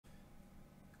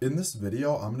In this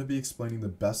video, I'm going to be explaining the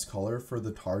best color for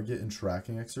the target and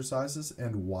tracking exercises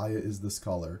and why it is this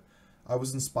color. I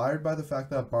was inspired by the fact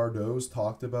that bardOZ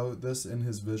talked about this in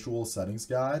his visual settings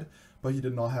guide, but he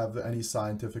did not have any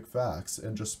scientific facts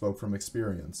and just spoke from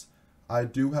experience. I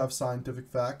do have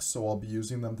scientific facts, so I'll be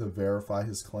using them to verify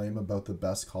his claim about the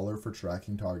best color for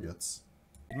tracking targets.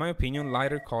 In my opinion,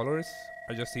 lighter colors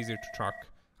are just easier to track.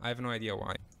 I have no idea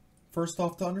why. First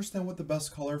off, to understand what the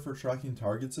best color for tracking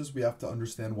targets is, we have to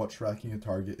understand what tracking a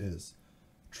target is.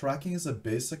 Tracking is a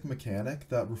basic mechanic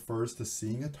that refers to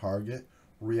seeing a target,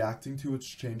 reacting to its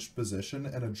changed position,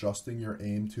 and adjusting your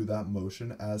aim to that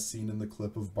motion as seen in the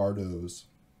clip of bardOZ.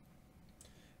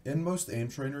 In most aim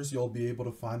trainers, you'll be able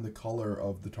to find the color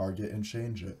of the target and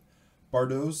change it.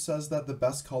 bardOZ says that the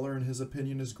best color in his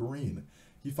opinion is green.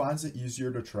 He finds it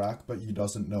easier to track, but he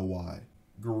doesn't know why.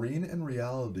 Green in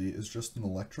reality is just an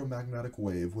electromagnetic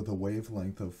wave with a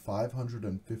wavelength of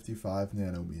 555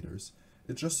 nanometers.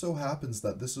 It just so happens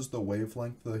that this is the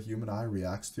wavelength the human eye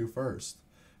reacts to first.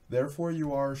 Therefore,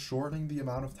 you are shortening the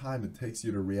amount of time it takes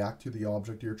you to react to the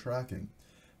object you're tracking.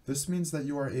 This means that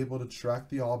you are able to track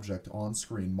the object on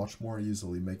screen much more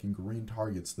easily, making green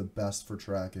targets the best for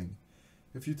tracking.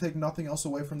 If you take nothing else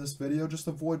away from this video, just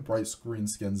avoid bright screen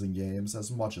skins in games as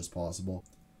much as possible.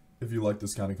 If you like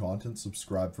this kind of content,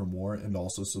 subscribe for more, and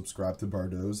also subscribe to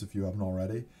bardOZ if you haven't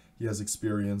already. He has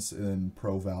experience in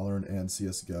Pro Valorant and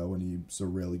CSGO, and he's a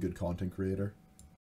really good content creator.